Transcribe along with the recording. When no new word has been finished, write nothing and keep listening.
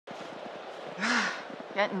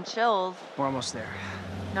getting chills. We're almost there.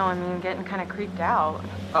 No, I mean getting kind of creeped out.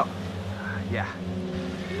 Oh, yeah.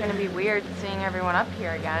 It's gonna be weird seeing everyone up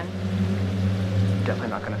here again. Definitely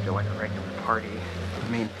not gonna feel like a regular party. I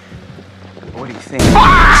mean, what do you think?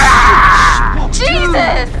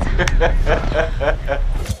 Jesus!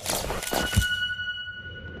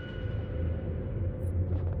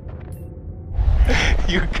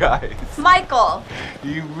 You guys. Michael!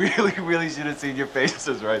 You really should have seen your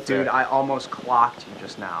faces right there. Dude, I almost clocked you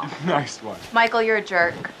just now. Nice one. Michael, you're a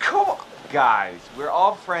jerk. Come on. Guys, we're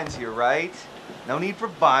all friends here, right? No need for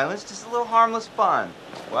violence, just a little harmless fun.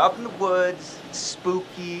 We're out in the woods, it's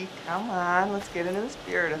spooky. Come on, let's get into the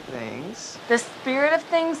spirit of things. The spirit of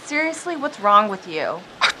things? Seriously, what's wrong with you?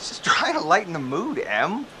 I'm just trying to lighten the mood,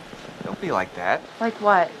 Em. Don't be like that. Like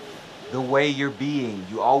what? The way you're being,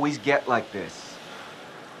 you always get like this.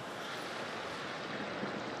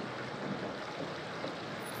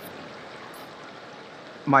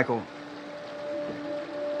 Michael,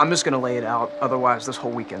 I'm just gonna lay it out. Otherwise, this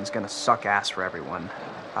whole weekend's gonna suck ass for everyone.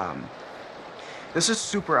 This is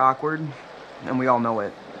super awkward, and we all know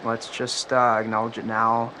it. Let's just acknowledge it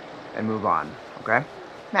now and move on, okay?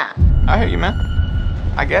 Matt. I hear you, man.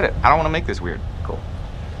 I get it. I don't want to make this weird. Cool.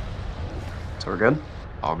 So we're good?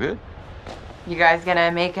 All good? You guys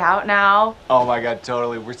gonna make out now? Oh my god,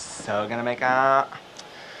 totally. We're so gonna make out.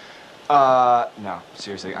 No,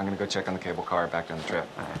 seriously, I'm gonna go check on the cable car back down the trip.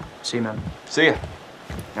 All right. See you, man. See ya.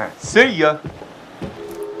 All right. See ya.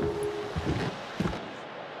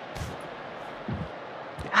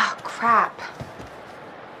 Oh, crap.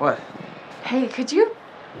 What? Hey, could you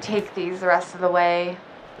take these the rest of the way?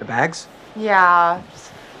 The bags? Yeah,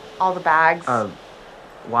 just all the bags.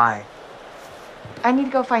 Why? I need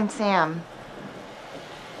to go find Sam.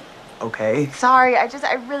 Okay. Sorry, I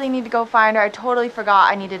really need to go find her. I totally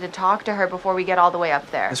forgot I needed to talk to her before we get all the way up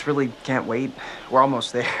there. This really can't wait. We're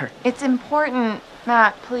almost there. It's important.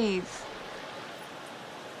 Matt, please.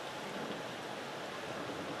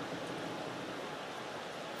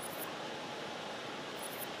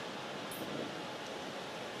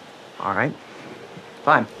 All right.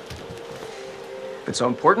 Fine. If it's so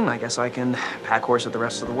important, I guess I can pack horse it the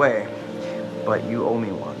rest of the way. But you owe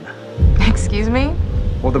me one. Excuse me?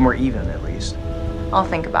 Well, then we're even, at least. I'll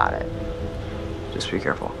think about it. Just be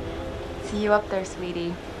careful. See you up there,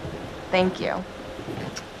 sweetie. Thank you.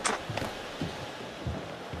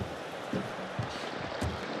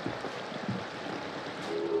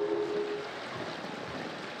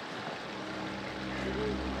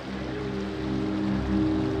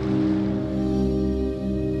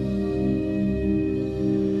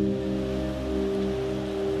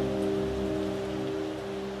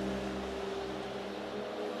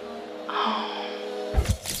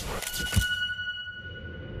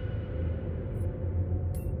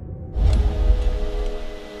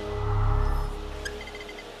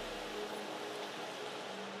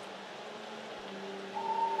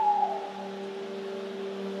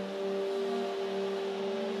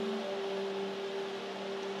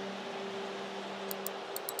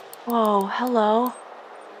 Whoa, hello.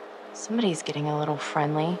 Somebody's getting a little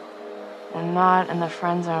friendly. And not in the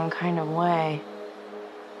friend zone kind of way.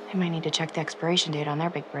 They might need to check the expiration date on their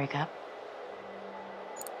big breakup.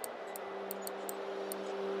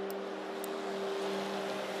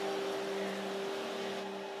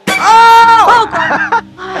 Oh!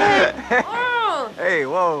 Oh! Hey,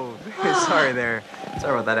 whoa. Sorry there.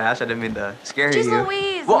 Sorry about that, Ash. I didn't mean to scare Jeez you.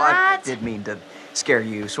 Louise, well, Matt. I did mean to scare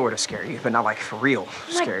you, sort of scare you, but not like for real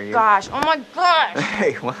scare you. Gosh, oh my gosh!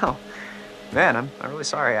 Hey, wow. Man, I'm really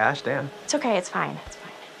sorry, Ash. Damn. It's okay, it's fine, it's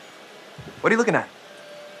fine. What are you looking at?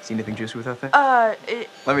 See anything juicy with that thing?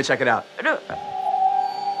 Let me check it out.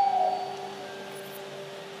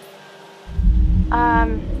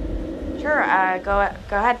 Sure, go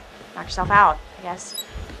ahead. Knock yourself out, I guess.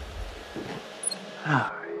 All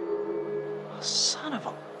right. Son of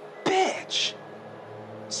a bitch.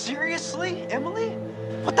 Seriously, Emily?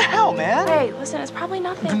 What the hell, man? Hey, listen, it's probably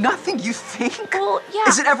nothing. Nothing, you think? Well, yeah.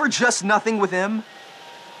 Is it ever just nothing with him?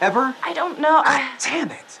 Ever? I don't know. God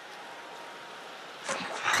damn it.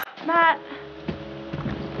 Matt.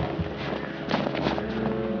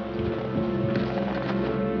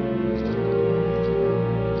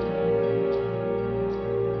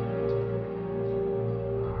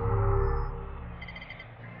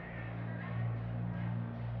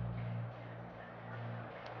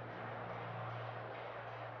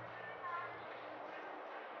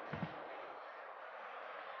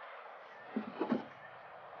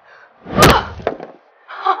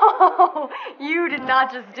 Oh, you did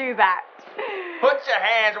not just do that. Put your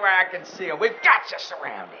hands where I can see them. We've got you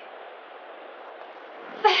surrounded.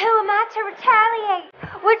 But who am I to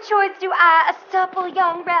retaliate? What choice do I, a supple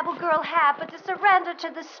young rebel girl, have but to surrender to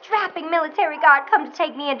the strapping military guard come to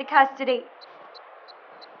take me into custody?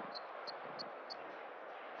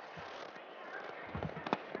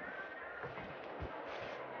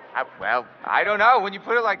 Well, I don't know when you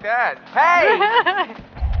put it like that. Hey!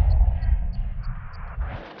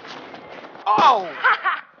 Oh!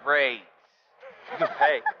 Great.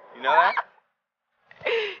 Hey, you know that?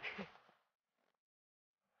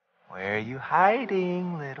 Where are you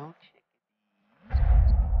hiding, little chick?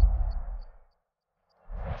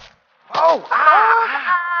 Oh!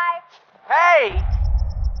 Ah! Hey!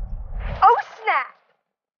 Oh, snap!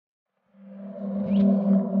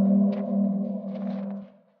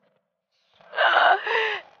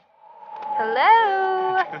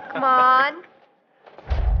 Hello? Come on.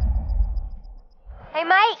 Hey,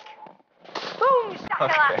 Mike. Boom,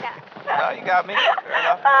 shakalaka. Okay. No, you got me. Fair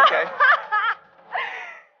enough. Okay.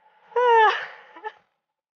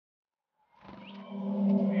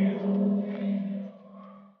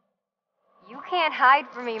 You can't hide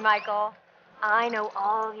from me, Michael. I know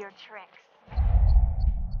all your tricks.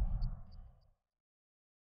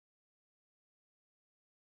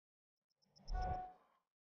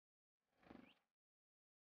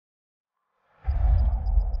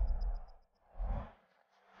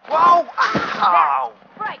 Whoa! Ow!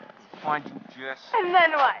 Right. Find you, Jess. And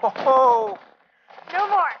then what? Oh! No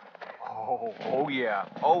more. Oh yeah.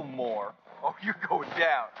 Oh, more. Oh, you're going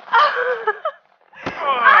down.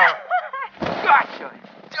 Gotcha.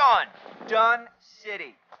 Done. Done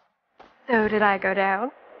city. So did I go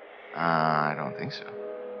down? I don't think so.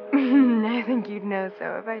 I think you'd know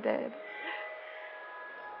so if I did.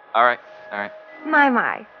 All right. All right.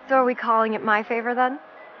 My. So are we calling it my favor then?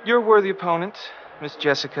 You're a worthy opponent, Miss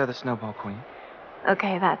Jessica, the Snowball Queen.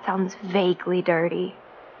 Okay, that sounds vaguely dirty.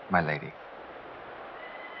 My lady.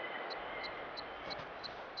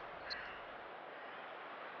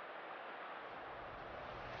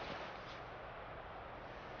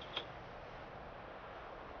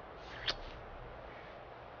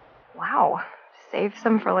 Wow. Save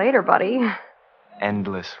some for later, buddy.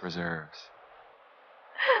 Endless reserves.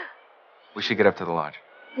 We should get up to the lodge.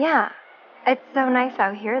 Yeah. It's so nice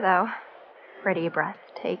out here, though. Pretty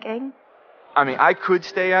breathtaking. I mean, I could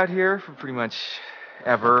stay out here for pretty much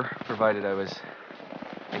ever, provided I was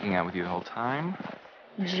making out with you the whole time.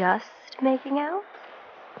 Just making out?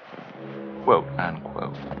 Quote,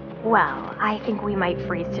 unquote. Well, I think we might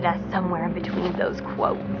freeze to death somewhere in between those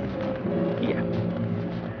quotes. Yeah.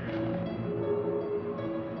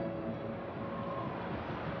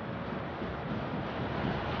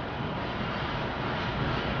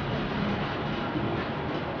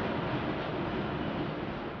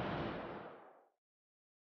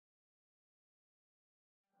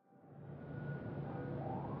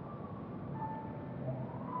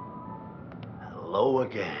 Hello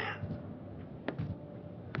again.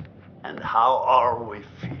 And how are we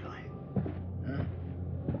feeling?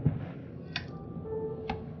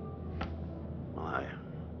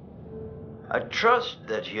 I trust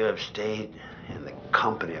that you have stayed in the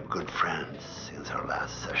company of good friends since our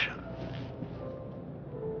last session.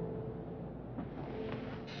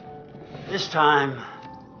 This time,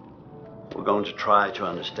 we're going to try to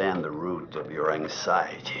understand the root of your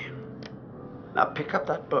anxiety. Now pick up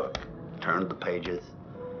that book, turn the pages.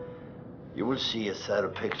 You will see a set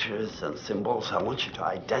of pictures and symbols. I want you to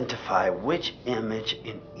identify which image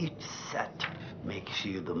in each set makes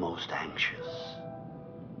you the most anxious.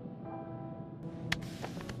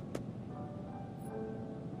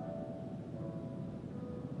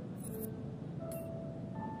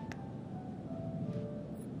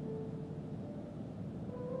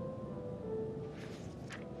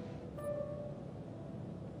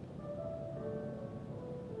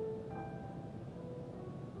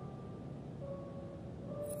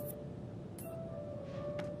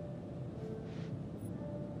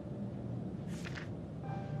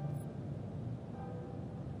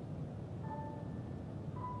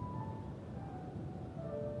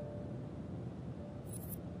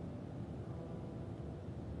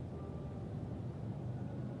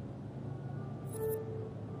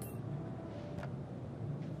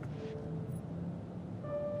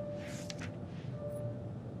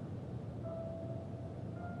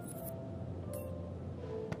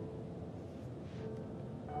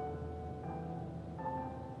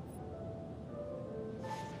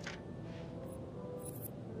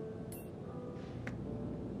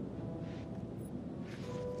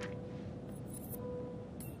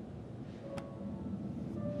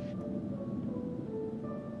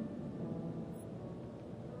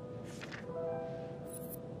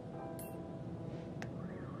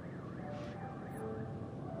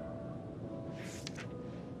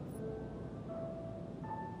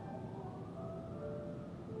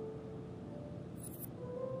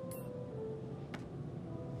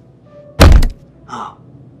 Oh.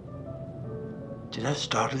 Did that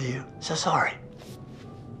startle you? So sorry.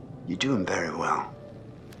 You're doing very well.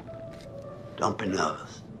 Don't be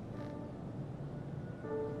nervous.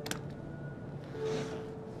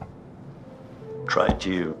 Try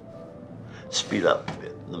to speed up a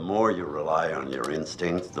bit. The more you rely on your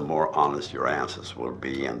instincts, the more honest your answers will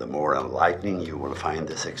be, and the more enlightening you will find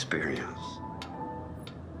this experience.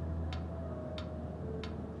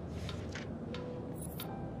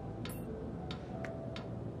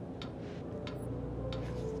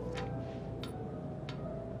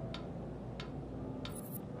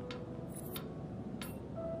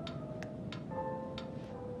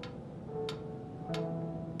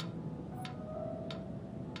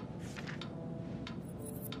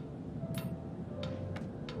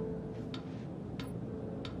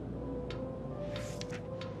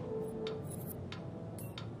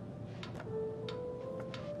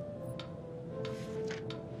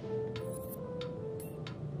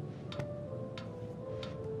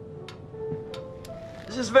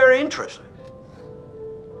 This is very interesting.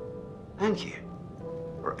 Thank you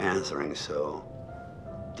for answering so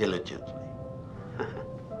diligently.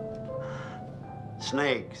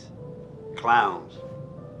 Snakes, clowns,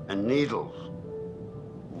 and needles.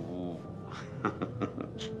 Ooh.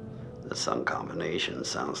 The sun combination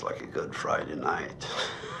sounds like a good Friday night.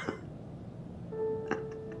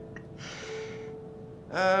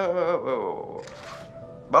 Well,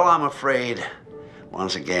 I'm afraid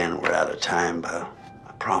once again we're out of time, but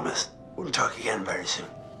I promise we'll talk again very soon.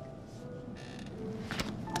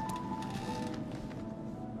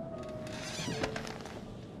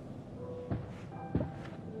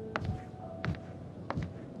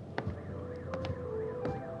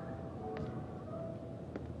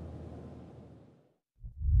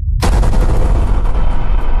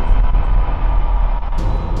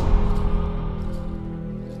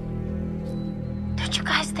 Don't you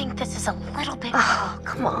guys think this is a little bit... Oh,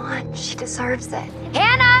 come on. She deserves it.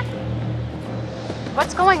 Hannah!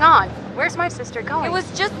 What's going on? Where's my sister going? It was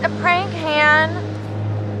just a prank, Han.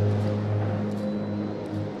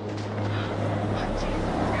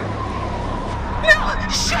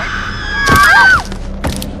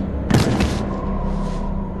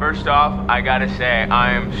 First off, I gotta say,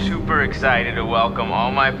 I am super excited to welcome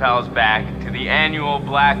all my pals back to the annual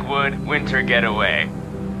Blackwood Winter Getaway.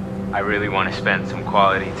 I really want to spend some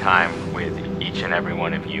quality time with each and every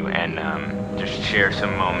one of you and just share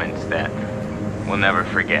some moments that we'll never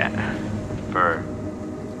forget for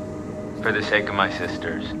the sake of my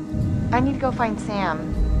sisters. I need to go find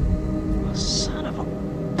Sam. Son of a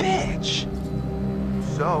bitch.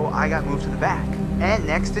 So I got moved to the back and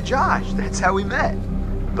next to Josh. That's how we met.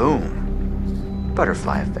 Boom.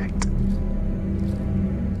 Butterfly effect.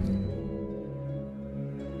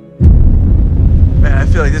 Man, I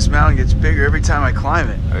feel like this mountain gets bigger every time I climb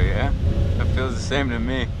it. Oh yeah? That feels the same to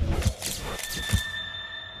me.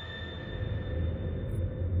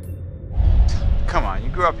 Come on, you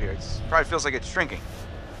grew up here. It probably feels like it's shrinking.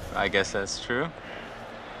 I guess that's true.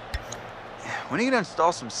 When are you gonna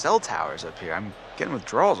install some cell towers up here? I'm getting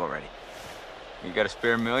withdrawals already. You got a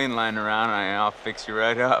spare million lying around, I'll fix you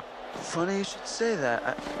right up. Funny you should say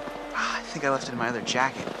that. I think I left it in my other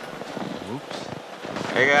jacket. Oops.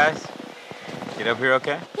 Hey guys, get up here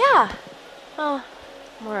okay? Yeah. Well,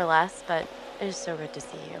 more or less, but it is so good to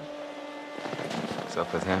see you. What's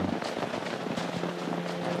up with him?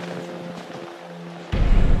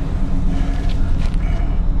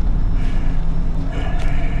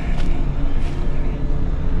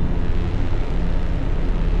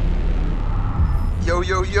 Yo,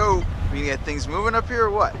 yo, yo. We gonna get things moving up here or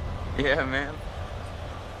what? Yeah, man.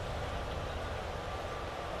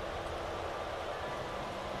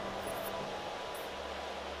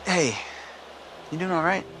 Hey, you doing all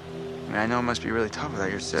right? I mean, I know it must be really tough without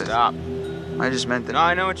your sis. Stop. I just meant that. No,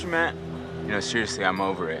 I know what you meant. You know, seriously, I'm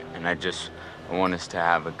over it. And I want us to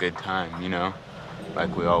have a good time, you know?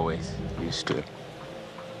 Like we always used to.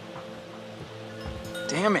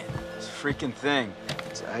 Damn it. This freaking thing.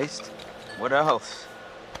 It's iced. What else?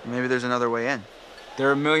 Maybe there's another way in. There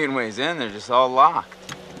are a million ways in. They're just all locked.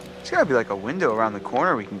 There's gotta be like a window around the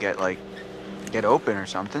corner we can get open or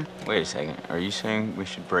something. Wait a second. Are you saying we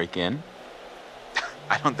should break in?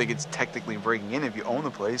 I don't think it's technically breaking in if you own the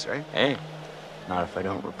place, right? Hey, not if I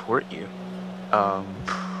don't report you.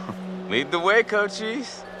 Lead the way,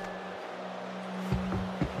 coachies.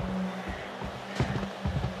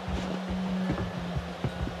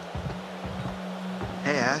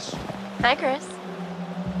 Hey, Ash. Hi, Chris.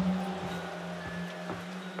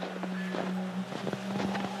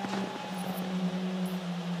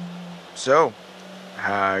 So,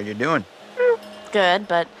 how are you doing? Good,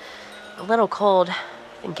 but A little cold. I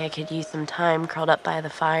think I could use some time curled up by the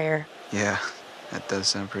fire. Yeah, that does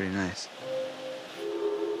sound pretty nice.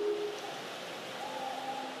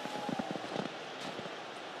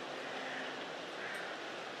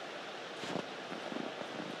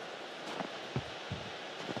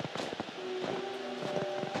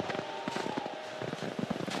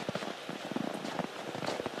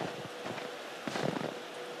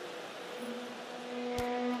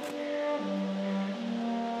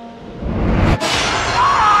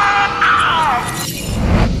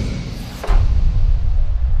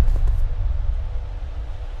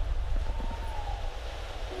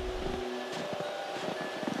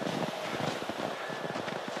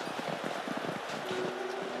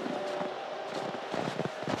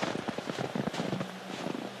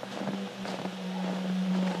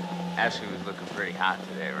 Ashley was looking pretty hot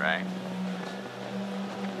today, right?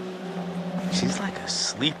 She's like a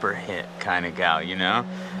sleeper hit kind of gal, you know?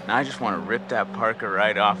 And I just want to rip that Parker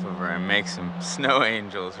right off of her and make some snow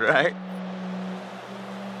angels, right?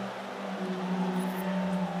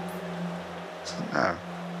 No.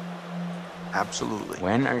 Absolutely.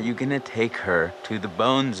 When are you gonna take her to the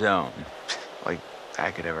Bone Zone? Like,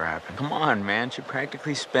 that could ever happen. Come on, man. She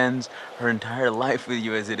practically spends her entire life with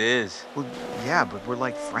you as it is. Well, yeah, but we're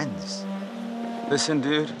like friends. Listen,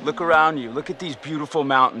 dude, look around you. Look at these beautiful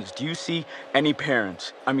mountains. Do you see any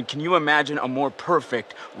parents? I mean, can you imagine a more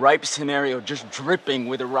perfect, ripe scenario just dripping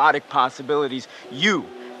with erotic possibilities? You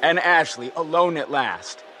and Ashley alone at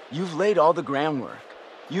last. You've laid all the groundwork.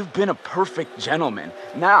 You've been a perfect gentleman.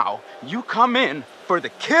 Now, you come in for the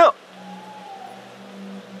kill.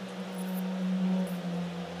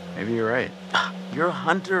 Maybe you're right. You're a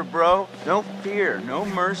hunter, bro. No fear, no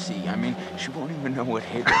mercy. I mean, she won't even know what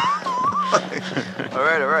hit her. all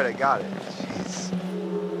right, I got it. Jeez.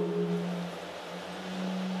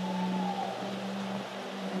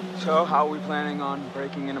 So, how are we planning on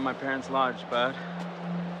breaking into my parents' lodge, bud?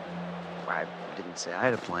 I didn't say I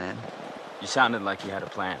had a plan. You sounded like you had a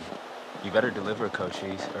plan. You better deliver,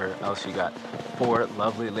 Cochise, or else you got 4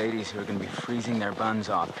 lovely ladies who are gonna be freezing their buns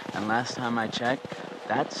off. And last time I checked,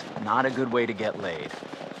 that's not a good way to get laid.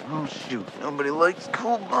 Oh, shoot. Nobody likes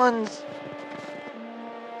cool buns.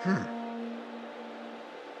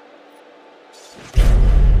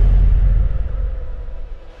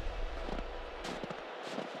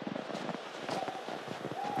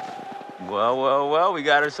 Well, we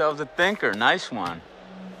got ourselves a thinker. Nice one.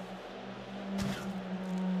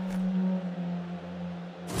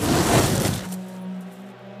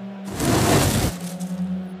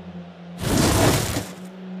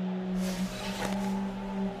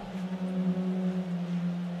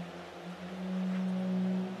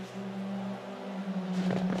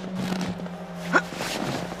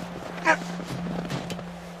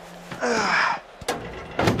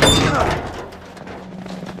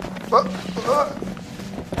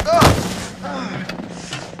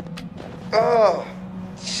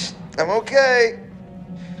 I'm okay.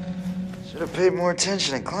 Should have paid more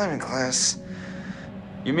attention in climbing class.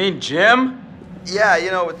 You mean Jim? Yeah, you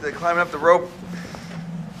know, with the climbing up the rope.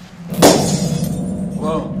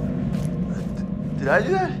 Whoa. Did I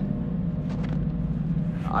do that?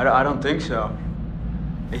 I don't think so.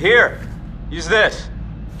 Here, use this.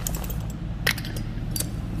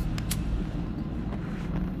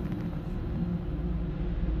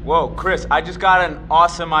 Whoa, Chris, I just got an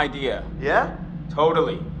awesome idea. Yeah?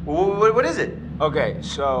 Totally. What is it? Okay,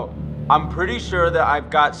 so I'm pretty sure that I've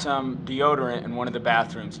got some deodorant in one of the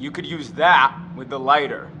bathrooms. You could use that with the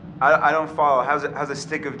lighter. I don't follow. How's a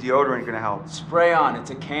stick of deodorant gonna help? Spray on, it's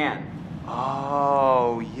a can.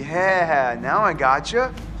 Oh, yeah. Now I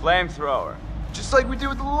gotcha. Flamethrower. Just like we did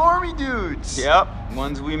with the little army dudes. Yep,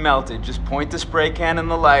 ones we melted. Just point the spray can in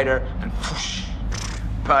the lighter and whoosh.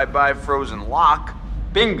 Bye-bye frozen lock.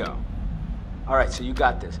 Bingo. All right, so you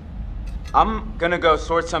got this. I'm gonna go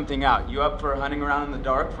sort something out. You up for hunting around in the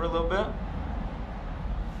dark for a little bit?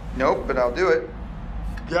 Nope, but I'll do it.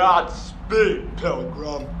 Godspeed,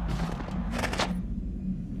 Pilgrim.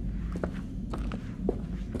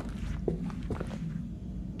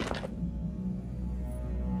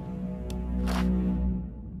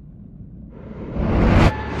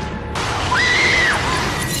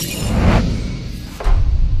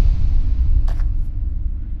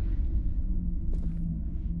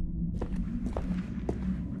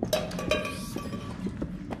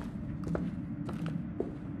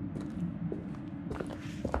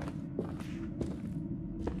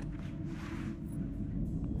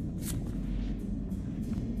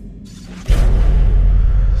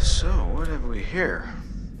 So, what have we here?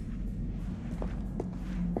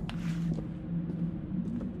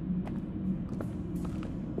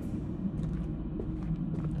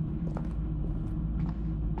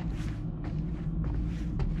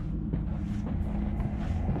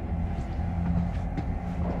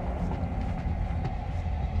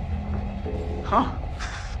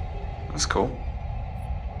 That's cool.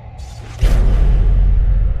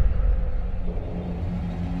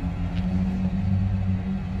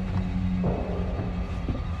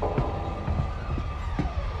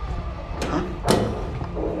 Huh?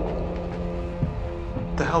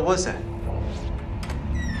 What the hell was that?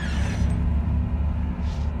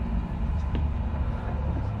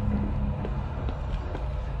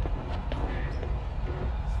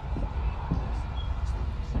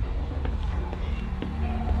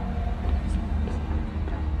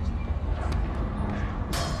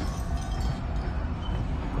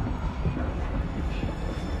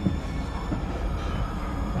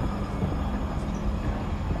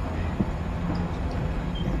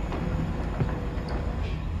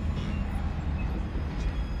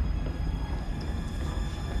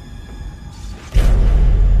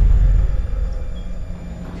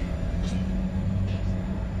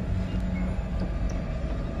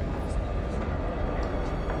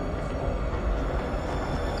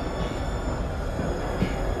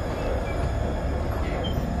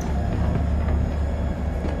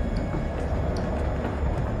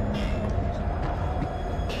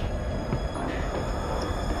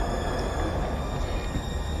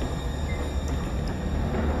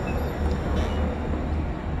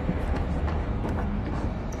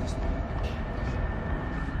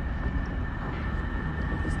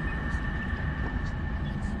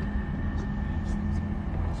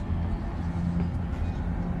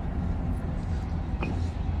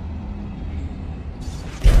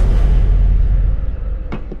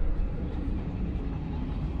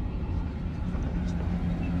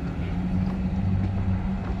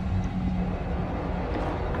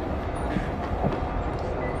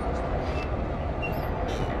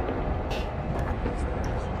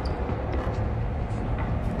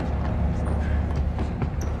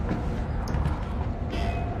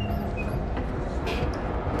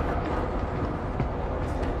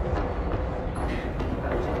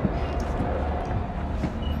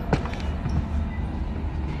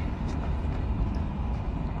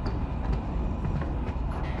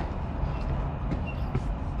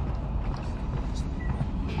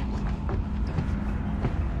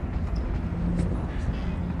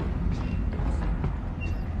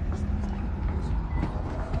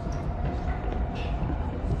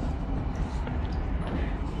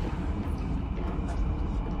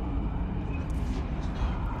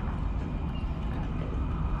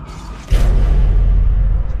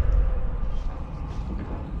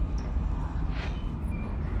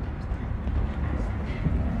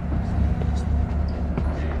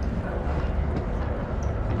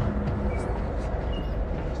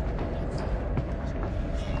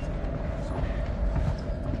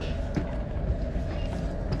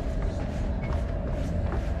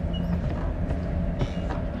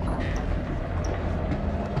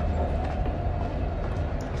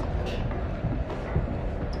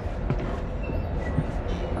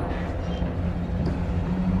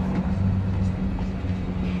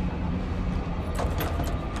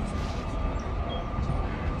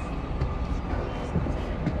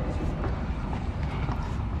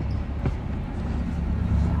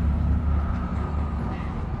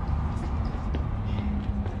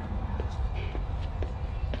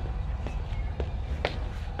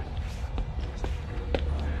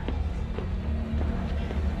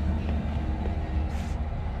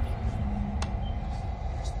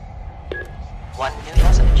 One new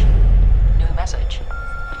message. New message.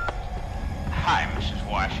 Hi, Mrs.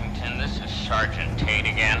 Washington. This is Sergeant Tate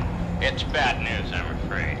again. It's bad news, I'm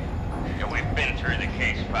afraid. Yeah, we've been through the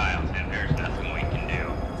case files, and there's nothing we can do.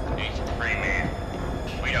 He's a free man.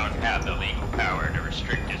 We don't have the legal power to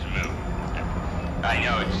restrict his movement. I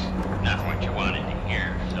know it's not what you wanted to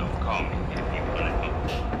hear, so call me if you want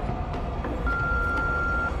to.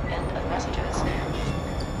 End of messages.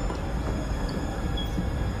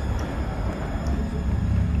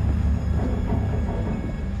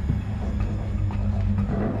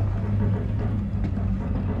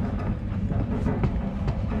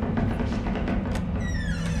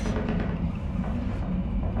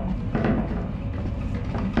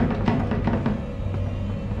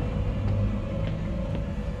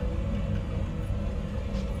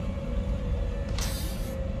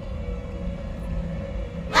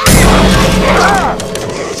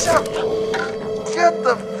 What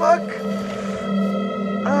the fuck?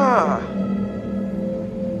 Ah.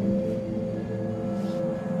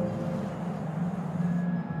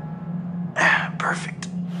 Perfect.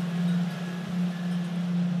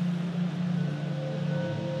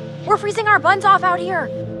 We're freezing our buns off out here.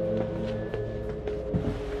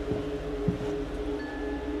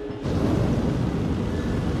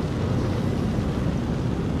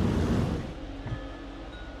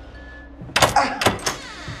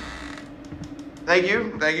 Thank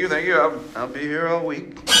you. I'll be here all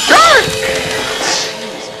week. Crap,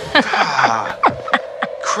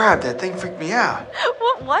 that thing freaked me out.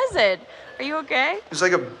 What was it? Are you okay? It was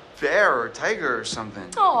like a bear or a tiger or something.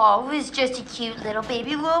 Oh, it was just a cute little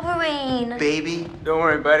baby Wolverine. Baby. Don't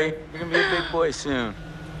worry, buddy. You're gonna be a big boy soon.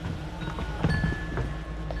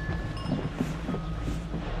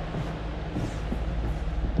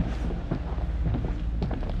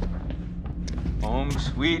 Home,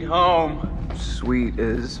 sweet home. Sweet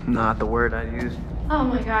is not the word I'd use. Oh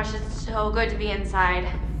my gosh, it's so good to be inside.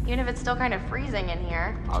 Even if it's still kind of freezing in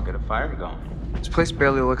here. I'll get a fire going. This place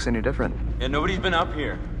barely looks any different. Yeah, nobody's been up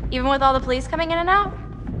here. Even with all the police coming in and out?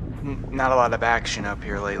 Not a lot of action up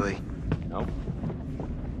here lately. Nope.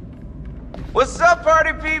 What's up,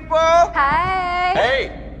 party people? Hi.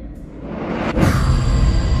 Hey!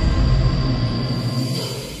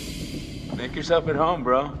 Make yourself at home,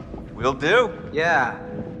 bro. Will do. Yeah,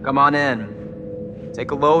 come on in.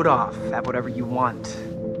 Take a load off. Have whatever you want.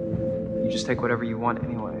 You just take whatever you want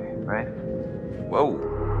anyway, right?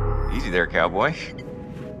 Whoa. Easy there, cowboy.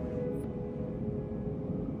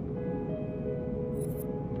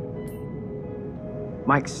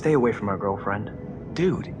 Mike, stay away from our girlfriend.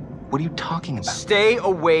 Dude, what are you talking about? Stay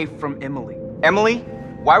away from Emily. Emily?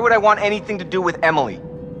 Why would I want anything to do with Emily?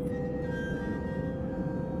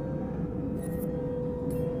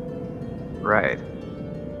 Right.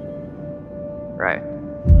 Right.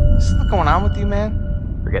 Is something going on with you,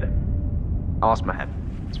 man? Forget it. I lost my head.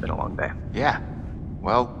 It's been a long day. Yeah.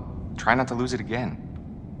 Well, try not to lose it again.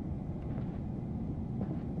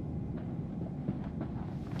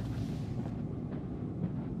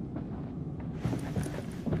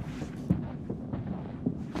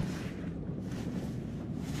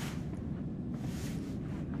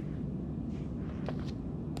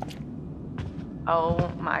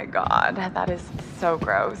 Oh my god, that is so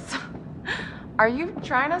gross. Are you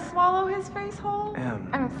trying to swallow his face whole?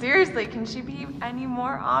 I mean, seriously, can she be any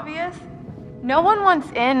more obvious? No one wants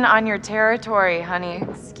in on your territory, honey.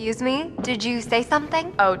 Excuse me? Did you say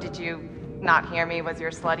something? Oh, did you not hear me? Was your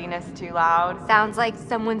sluttiness too loud? Sounds like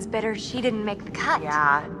someone's bitter she didn't make the cut.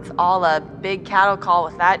 Yeah, it's all a big cattle call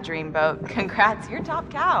with that dreamboat. Congrats, you're top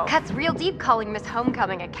cow. Cuts real deep calling Miss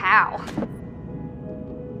Homecoming a cow.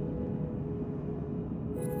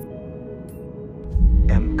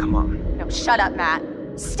 Come on. No, shut up, Matt.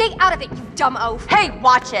 Stay out of it, you dumb oaf. Hey,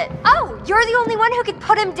 watch it. Oh, you're the only one who can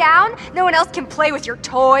put him down? No one else can play with your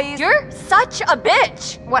toys? You're such a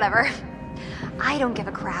bitch. Whatever. I don't give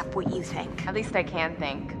a crap what you think. At least I can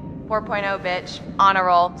think. 4.0, bitch. Honor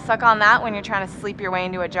roll. Suck on that when you're trying to sleep your way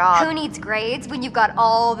into a job. Who needs grades when you've got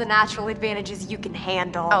all the natural advantages you can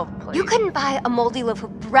handle? Oh, please. You couldn't buy a moldy loaf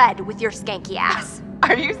of bread with your skanky ass.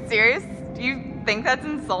 Are you serious? Do you think that's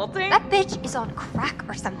insulting? That bitch is on crack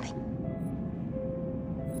or something.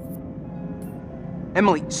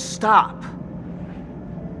 Emily, stop.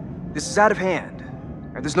 This is out of hand.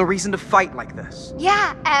 There's no reason to fight like this.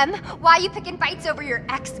 Yeah, Em. Why you picking fights over your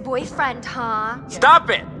ex-boyfriend, huh? Stop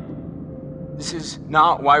it! This is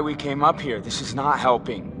not why we came up here. This is not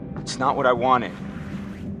helping. It's not what I wanted.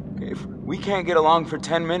 If we can't get along for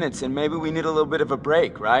 10 minutes, then maybe we need a little bit of a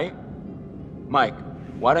break, right? Mike,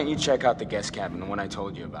 why don't you check out the guest cabin, the one I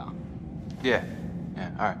told you about? Yeah,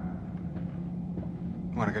 all right.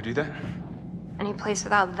 You wanna go do that? Any place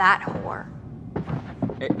without that whore.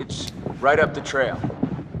 It's right up the trail.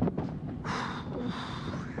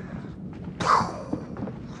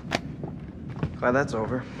 Glad that's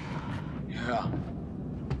over. Yeah.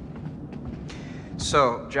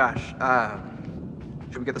 So, Josh,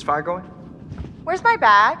 should we get this fire going? Where's my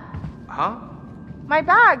bag? Huh? My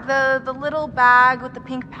bag, the little bag with the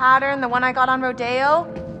pink pattern, the one I got on Rodeo.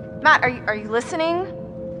 Matt, are you listening?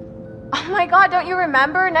 Oh my god, don't you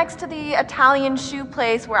remember? Next to the Italian shoe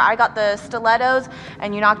place where I got the stilettos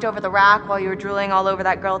and you knocked over the rack while you were drooling all over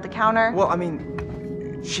that girl at the counter? Well, I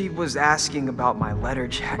mean, she was asking about my letter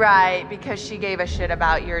jacket. Right, because she gave a shit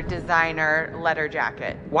about your designer letter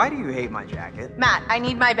jacket. Why do you hate my jacket? Matt, I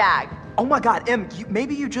need my bag. Oh my god, Em,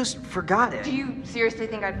 maybe you just forgot it. Do you seriously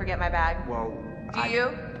think I'd forget my bag? Well, Do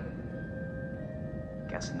you?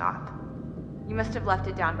 Guess not. You must have left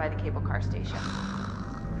it down by the cable car station.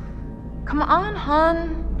 Come on,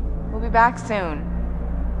 hon. We'll be back soon.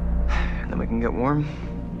 And then we can get warm?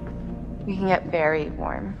 We can get very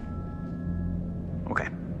warm. Okay.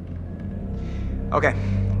 Okay,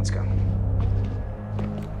 let's go.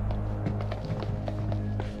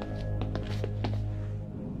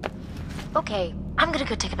 Okay, I'm gonna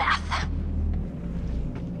go take a bath.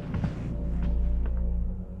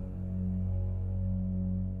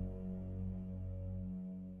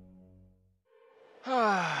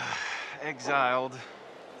 Exiled.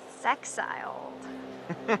 Sexiled.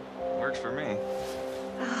 Works for me.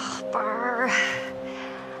 Ugh, Burr.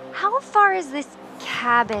 How far is this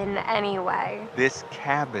cabin anyway? This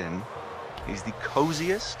cabin is the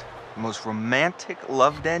coziest, most romantic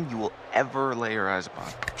love den you will ever lay your eyes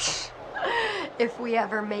upon. If we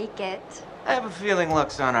ever make it. I have a feeling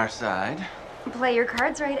luck's on our side. Play your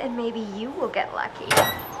cards right and maybe you will get lucky.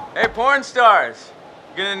 Hey, porn stars.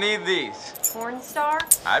 You're gonna need these. Porn star?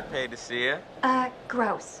 I'd pay to see you.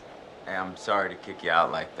 Gross. Hey, I'm sorry to kick you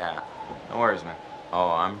out like that. No worries, man. Oh,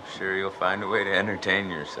 I'm sure you'll find a way to entertain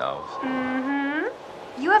yourselves.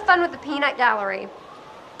 Mm-hmm. You have fun with the peanut gallery.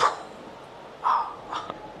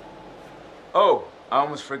 Oh, I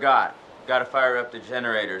almost forgot. Gotta fire up the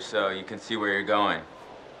generator so you can see where you're going.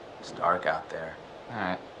 It's dark out there. All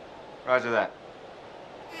right. Roger that.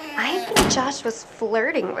 I think Josh was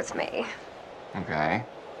flirting with me. Okay.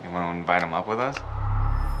 You want to invite him up with us?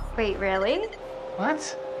 Wait, really?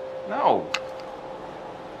 What? No.